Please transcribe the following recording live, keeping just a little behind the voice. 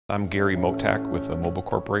I'm Gary Motak with the MOBA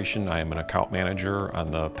Corporation. I am an account manager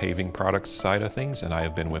on the paving products side of things, and I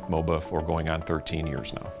have been with MOBA for going on 13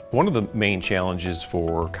 years now. One of the main challenges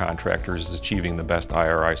for contractors is achieving the best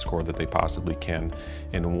IRI score that they possibly can.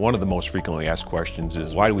 And one of the most frequently asked questions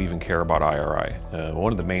is, why do we even care about IRI?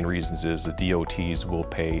 One of the main reasons is the DOTs will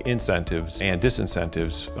pay incentives and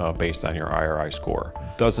disincentives based on your IRI score.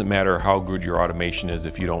 Doesn't matter how good your automation is,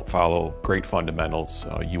 if you don't follow great fundamentals,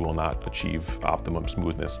 you will not achieve optimum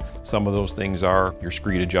smoothness. Some of those things are your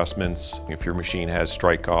screed adjustments, if your machine has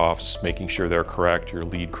strike-offs, making sure they're correct, your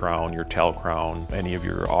lead crown, your tail crown, any of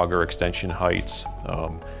your auger extension heights,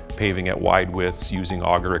 paving at wide widths using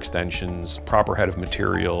auger extensions, proper head of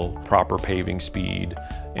material, proper paving speed,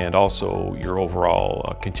 and also your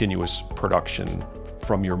overall continuous production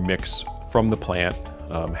from your mix from the plant.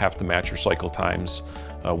 Have to match your cycle times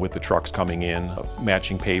with the trucks coming in,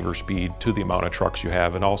 matching paver speed to the amount of trucks you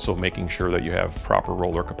have, and also making sure that you have proper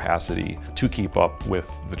roller capacity to keep up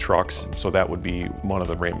with the trucks. So that would be one of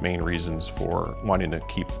the main reasons for wanting to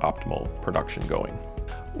keep optimal production going.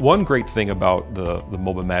 One great thing about the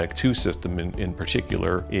MOBA 2 system in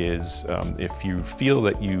particular is if you feel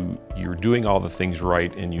that you're doing all the things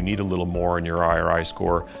right and you need a little more in your IRI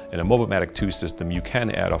score, in a MOBA 2 system you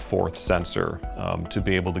can add a fourth sensor to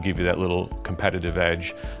be able to give you that little competitive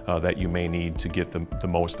edge that you may need to get the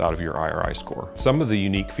most out of your IRI score. Some of the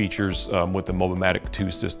unique features with the MOBA 2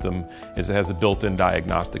 system is it has a built-in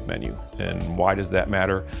diagnostic menu. And why does that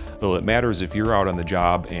matter? Well, it matters if you're out on the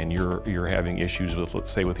job and you're having issues with, let's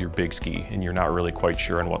say, with your big ski and you're not really quite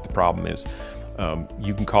sure on what the problem is.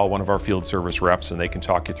 You can call one of our field service reps and they can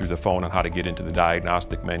talk you through the phone on how to get into the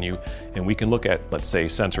diagnostic menu, and we can look at, let's say,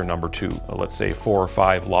 sensor number 2. Let's say 4 or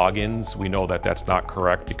 5 logins. We know that that's not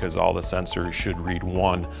correct because all the sensors should read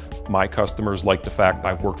 1. My customers like the fact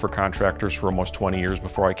I've worked for contractors for almost 20 years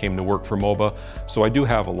before I came to work for MOBA, so I do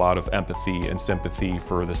have a lot of empathy and sympathy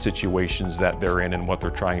for the situations that they're in and what they're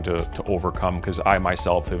trying to overcome, because I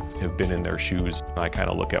myself have been in their shoes. I kind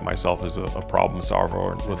of look at myself as a problem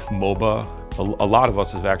solver. With MOBA, a lot of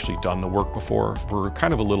us have actually done the work before. We're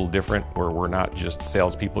kind of a little different, where we're not just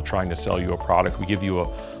salespeople trying to sell you a product. We give you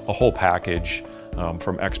a whole package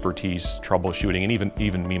from expertise, troubleshooting, and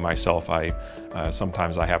even me myself,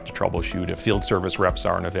 sometimes I have to troubleshoot. If field service reps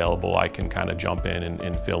aren't available, I can kind of jump in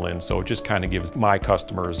and fill in. So it just kind of gives my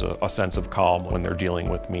customers a sense of calm when they're dealing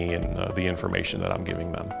with me and the information that I'm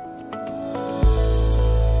giving them.